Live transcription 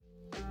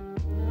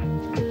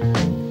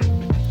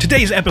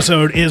Today's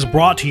episode is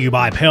brought to you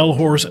by Pale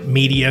Horse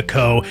Media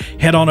Co.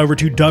 Head on over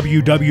to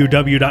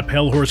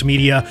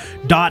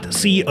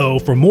www.palehorsemedia.co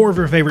for more of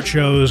your favorite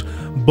shows,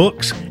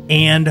 books,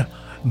 and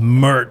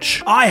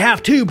merch. I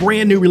have two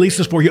brand new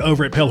releases for you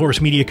over at Pale Horse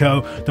Media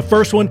Co. The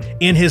first one,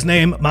 In His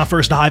Name, my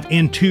first dive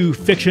into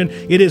fiction.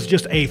 It is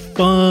just a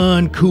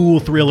fun, cool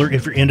thriller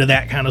if you're into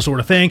that kind of sort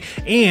of thing.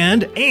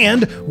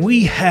 And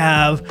we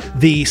have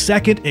the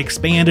second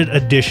expanded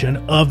edition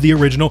of the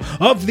original,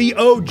 of the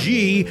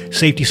OG,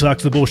 Safety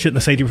Sucks, the bullshit in the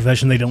safety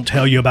profession they don't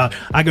tell you about.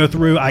 I go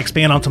through, I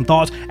expand on some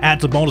thoughts,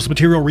 add some bonus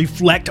material,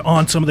 reflect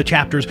on some of the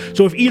chapters.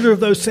 So if either of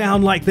those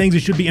sound like things you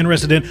should be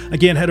interested in,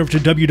 again, head over to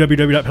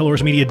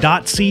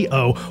www.palehorsemedia.co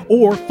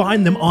or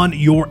find them on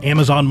your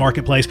Amazon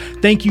marketplace.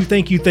 Thank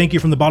you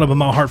from the bottom of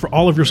my heart for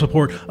all of your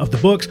support of the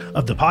books,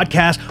 of the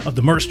podcast, of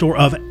the merch store,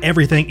 of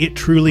everything. It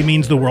truly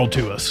means the world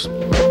to us.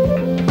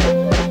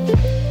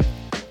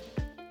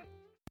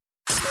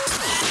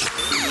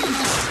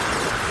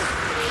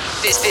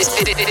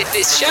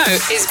 This show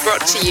is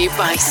brought to you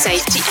by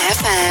Safety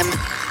FM.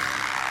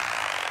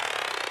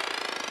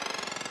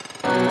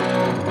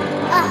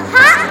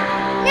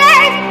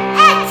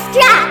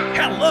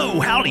 Hello,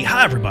 howdy,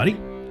 hi everybody.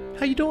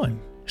 How you doing?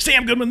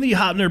 Sam Goodman, the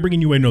Hop Nerd,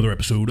 bringing you another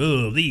episode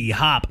of the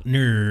Hop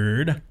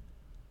Nerd.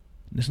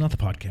 It's not the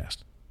podcast.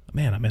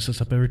 Man, I mess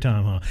this up every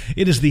time, huh?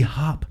 It is the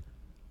Hop.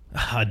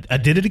 I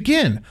did it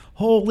again.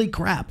 Holy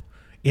crap.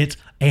 It's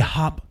a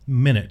Hop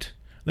Minute.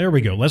 There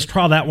we go. Let's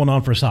try that one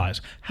on for size.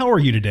 How are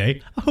you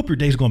today? I hope your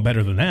day's going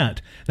better than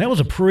that. That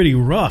was a pretty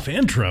rough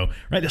intro,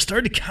 right? It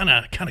started kind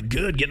of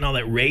good, getting all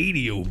that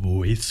radio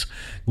voice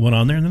going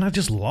on there, and then I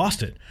just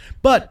lost it.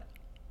 But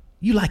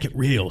you like it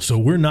real, so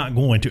we're not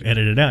going to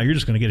edit it out. You're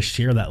just going to get to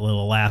share that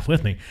little laugh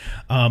with me.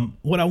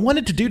 What I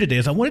wanted to do today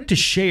is I wanted to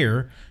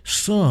share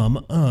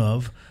some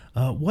of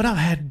what I've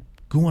had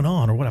going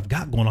on, or what I've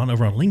got going on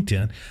over on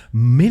LinkedIn.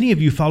 Many of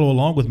you follow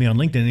along with me on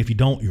LinkedIn, and if you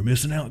don't, you're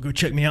missing out. Go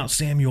check me out,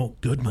 Samuel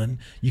Goodman.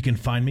 You can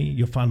find me.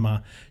 You'll find my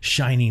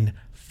shining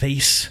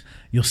face.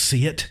 You'll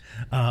see it.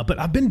 But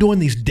I've been doing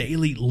these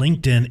daily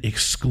LinkedIn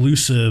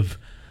exclusive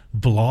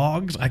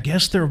vlogs. I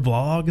guess they're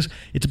vlogs.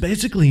 It's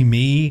basically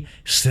me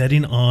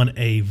sitting on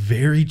a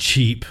very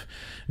cheap,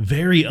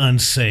 very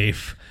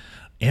unsafe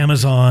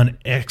Amazon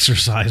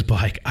exercise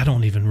bike. I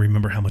don't even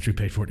remember how much we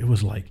paid for it. It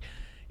was like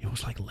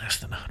less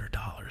than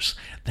 $100.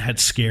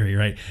 That's scary,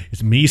 right?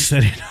 It's me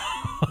sitting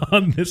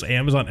on this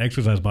Amazon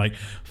exercise bike,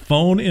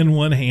 phone in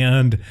one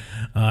hand,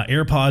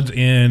 AirPods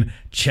in,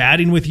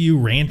 chatting with you,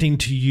 ranting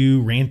to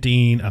you,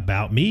 ranting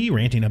about me,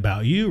 ranting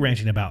about you,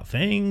 ranting about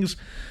things,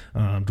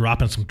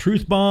 dropping some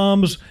truth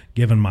bombs,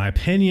 giving my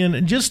opinion,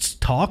 and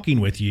just talking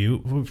with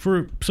you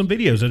for some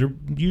videos that are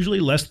usually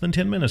less than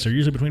 10 minutes. They're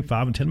usually between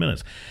 5 and 10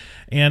 minutes.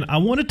 And I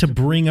wanted to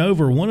bring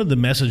over one of the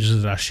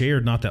messages that I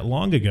shared not that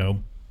long ago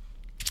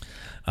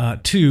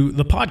to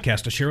the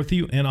podcast to share with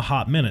you in a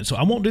hot minute. So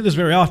I won't do this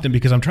very often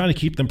because I'm trying to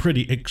keep them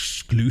pretty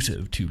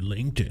exclusive to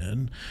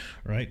LinkedIn,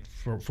 right?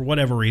 For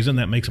whatever reason,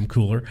 that makes them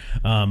cooler.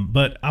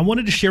 But I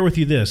wanted to share with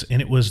you this,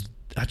 and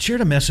I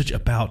shared a message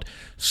about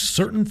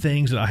certain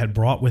things that I had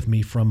brought with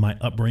me from my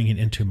upbringing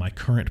into my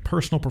current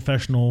personal,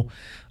 professional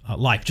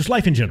life, just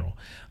life in general.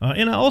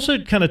 And I also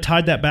kind of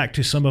tied that back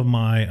to some of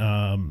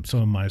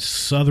my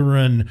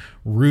Southern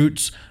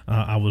roots.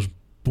 I was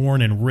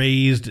born and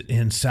raised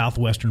in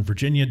southwestern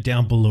Virginia,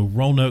 down below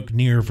Roanoke,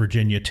 near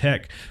Virginia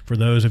Tech. For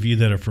those of you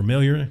that are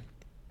familiar,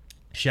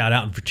 shout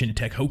out Virginia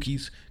Tech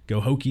Hokies. Go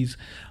Hokies.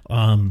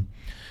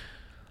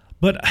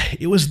 But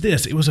it was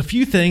a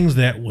few things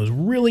that was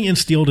really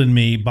instilled in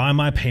me by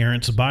my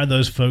parents, by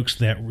those folks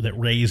that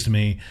raised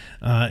me,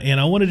 and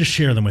I wanted to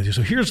share them with you.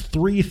 So here's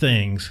 3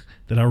 things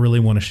that I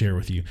really want to share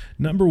with you.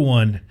 Number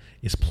 1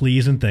 is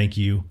please and thank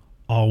you,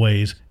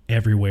 always,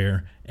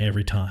 everywhere,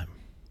 every time.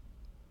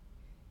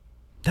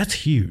 That's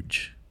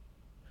huge.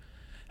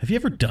 Have you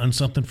ever done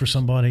something for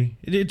somebody?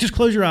 Just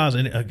close your eyes.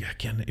 And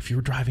again, if you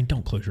were driving,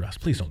 don't close your eyes.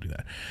 Please don't do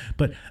that.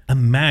 But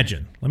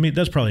imagine,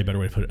 that's probably a better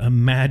way to put it.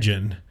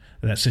 Imagine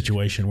that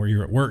situation where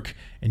you're at work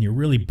and you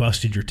really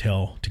busted your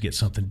tail to get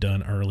something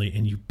done early,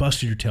 and you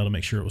busted your tail to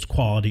make sure it was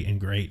quality and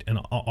great and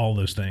all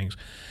those things.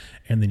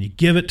 And then you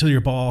give it to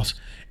your boss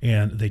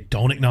and they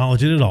don't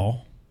acknowledge it at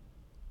all,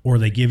 or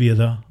they give you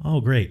the, oh,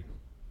 great.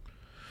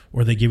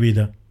 Or they give you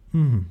the,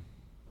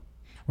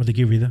 or they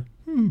give you the,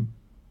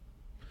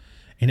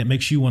 and it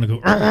makes you want to go,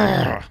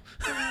 right?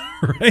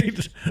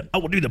 I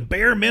will do the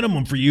bare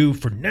minimum for you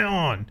from now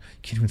on.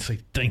 Can't even say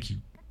thank you,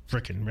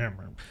 freaking,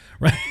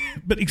 right?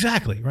 But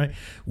exactly, right?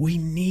 We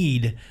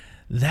need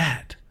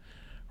that,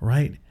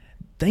 right?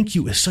 Thank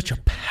you is such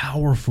a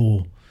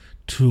powerful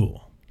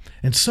tool.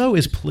 And so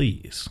is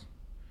please,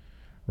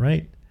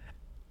 right?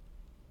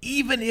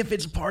 Even if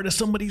it's part of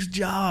somebody's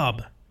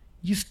job,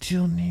 you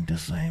still need the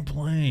same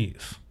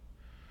please.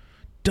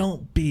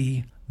 Don't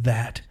be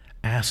that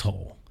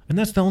asshole. And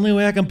that's the only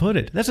way I can put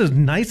it. That's as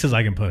nice as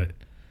I can put it.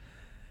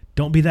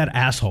 Don't be that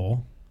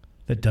asshole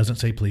that doesn't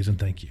say please and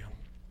thank you.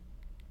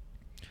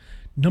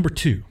 Number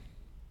 2,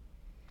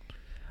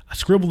 I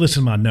scribbled this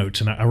in my notes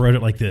and I wrote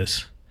it like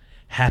this.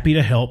 Happy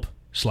to help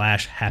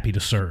happy to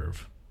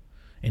serve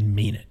and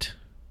mean it.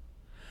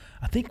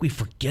 I think we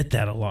forget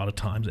that a lot of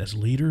times as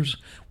leaders.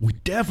 We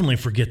definitely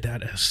forget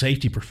that as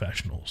safety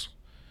professionals,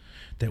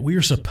 that we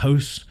are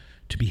supposed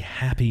to be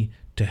happy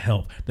to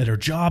help, that our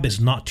job is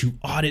not to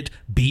audit,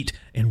 beat,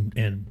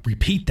 and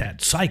repeat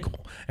that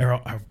cycle.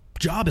 Our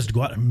job is to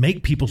go out and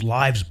make people's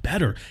lives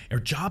better. Our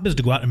job is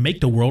to go out and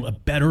make the world a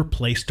better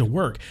place to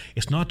work.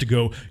 It's not to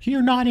go,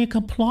 you're not in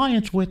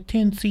compliance with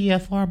 10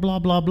 CFR, blah,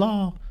 blah,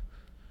 blah.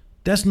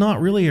 That's not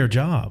really our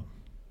job.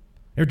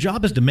 Our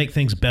job is to make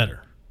things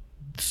better.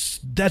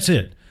 That's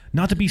it.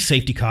 Not to be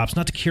safety cops,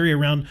 not to carry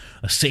around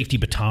a safety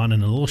baton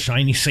and a little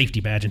shiny safety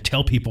badge and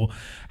tell people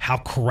how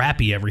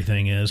crappy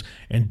everything is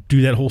and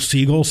do that whole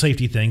seagull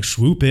safety thing,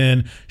 swoop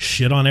in,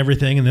 shit on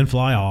everything, and then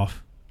fly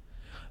off.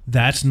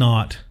 That's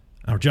not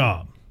our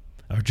job.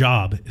 Our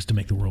job is to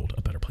make the world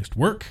a better place to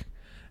work.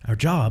 Our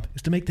job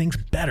is to make things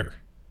better,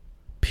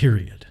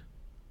 period.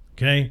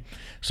 Okay?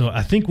 So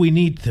I think we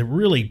need to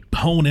really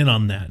hone in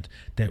on that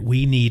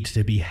we need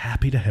to be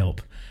happy to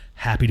help,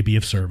 happy to be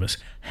of service,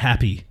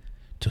 happy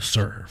to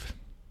serve.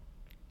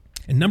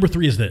 And number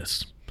 3 is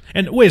this.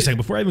 And wait a second,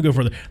 before I even go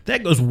further,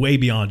 that goes way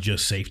beyond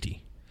just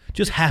safety.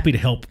 Just happy to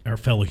help our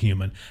fellow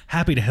human,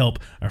 happy to help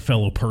our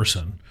fellow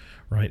person,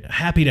 right?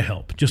 Happy to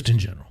help, just in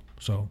general.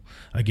 So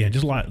again,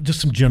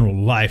 just some general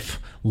life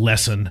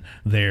lesson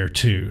there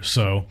too.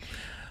 So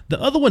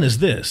the other one is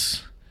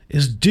this,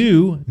 is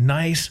do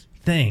nice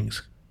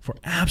things for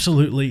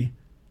absolutely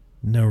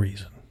no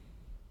reason.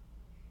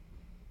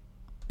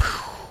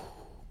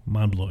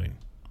 Mind-blowing,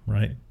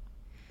 right?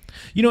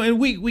 And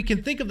we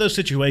can think of those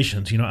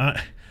situations.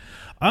 I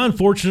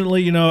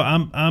unfortunately,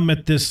 I'm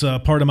at this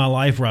part of my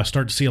life where I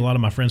start to see a lot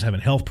of my friends having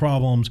health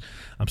problems.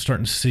 I'm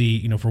starting to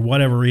see, for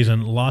whatever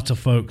reason, lots of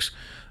folks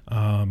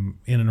in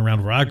and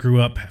around where I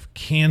grew up have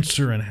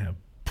cancer and have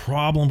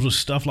problems with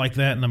stuff like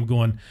that. And I'm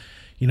going,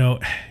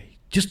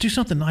 just do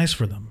something nice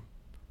for them,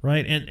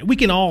 right? And we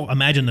can all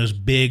imagine those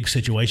big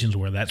situations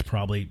where that's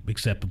probably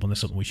acceptable and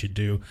that's something we should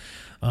do.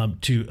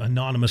 To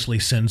anonymously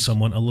send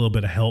someone a little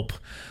bit of help,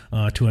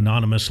 to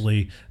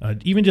anonymously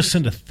even just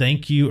send a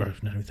thank you, or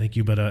not thank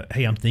you, but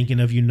hey, I'm thinking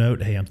of you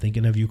note, hey, I'm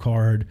thinking of you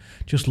card.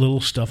 Just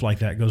little stuff like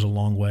that goes a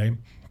long way.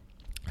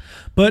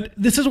 But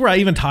this is where I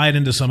even tie it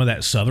into some of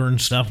that Southern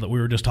stuff that we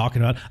were just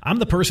talking about. I'm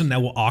the person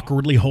that will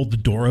awkwardly hold the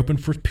door open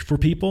for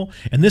people.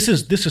 And this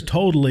is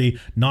totally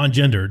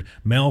non-gendered,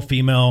 male,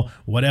 female,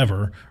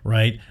 whatever,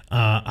 right?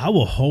 I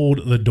will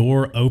hold the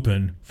door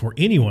open for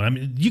anyone. I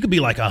mean, you could be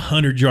like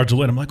 100 yards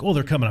away. And I'm like, oh,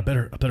 they're coming. I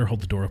better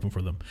hold the door open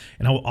for them.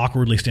 And I will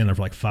awkwardly stand there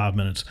for like 5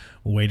 minutes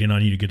waiting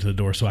on you to get to the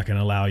door so I can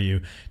allow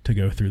you to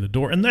go through the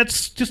door. And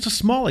that's just a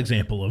small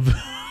example of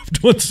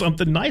doing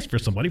something nice for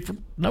somebody for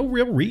no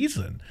real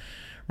reason.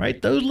 Right?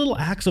 Those little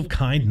acts of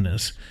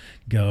kindness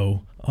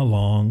go a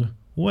long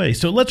way.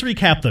 So let's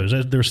recap those.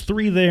 There's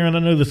 3 there, and I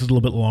know this is a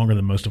little bit longer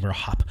than most of our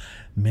hop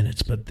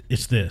minutes, but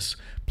it's this.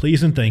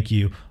 Please and thank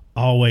you,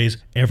 always,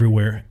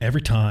 everywhere,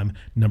 every time.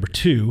 Number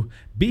 2,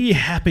 be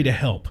happy to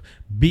help.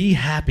 Be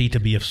happy to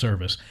be of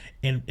service.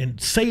 And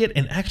say it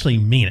and actually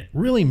mean it.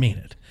 Really mean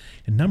it.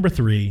 And number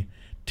 3,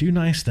 do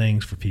nice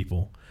things for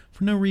people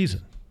for no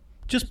reason.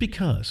 Just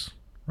because,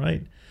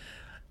 right?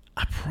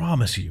 I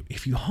promise you,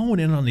 if you hone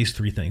in on these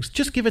 3 things,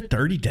 just give it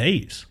 30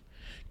 days.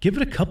 Give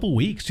it a couple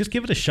weeks. Just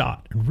give it a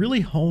shot and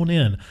really hone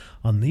in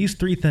on these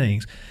 3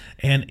 things.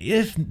 And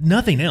if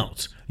nothing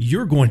else,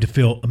 you're going to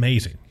feel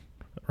amazing,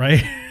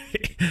 right?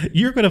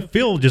 You're going to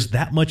feel just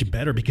that much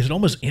better because it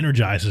almost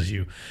energizes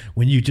you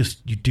when you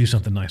do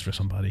something nice for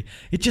somebody.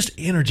 It just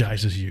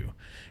energizes you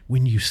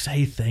when you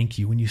say thank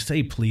you, when you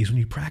say please, when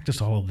you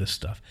practice all of this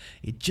stuff.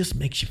 It just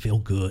makes you feel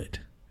good.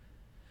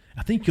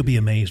 I think you'll be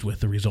amazed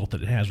with the result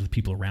that it has with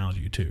people around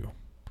you too.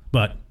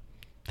 But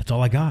that's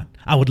all I got.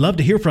 I would love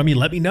to hear from you.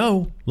 Let me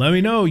know.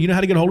 You know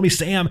how to get a hold of me,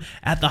 Sam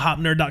at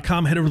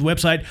thehopnerd.com. Head over to the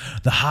website,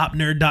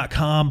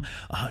 thehopnerd.com.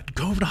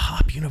 Go over to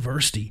Hop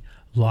University.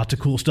 Lots of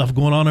cool stuff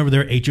going on over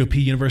there,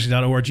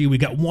 hopuniversity.org. We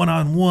got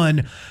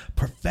one-on-one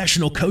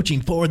professional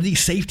coaching for the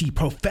safety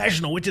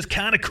professional, which is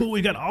kind of cool.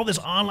 We got all this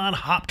online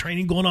hop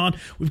training going on.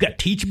 We've got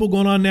Teachable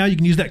going on now. You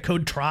can use that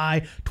code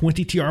TRY20,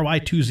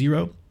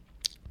 TRY20.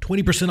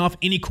 20% off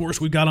any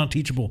course we've got on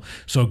Teachable.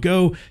 So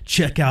go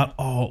check out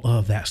all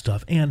of that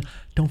stuff. And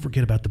don't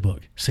forget about the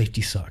book,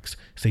 Safety Sucks,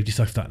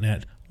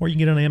 safetysucks.net, or you can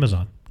get it on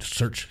Amazon. Just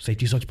search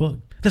Safety Sucks book.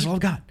 That's all I've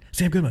got.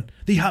 Sam Goodman,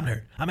 the Hop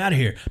Nerd. I'm out of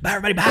here. Bye,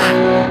 everybody.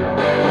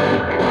 Bye.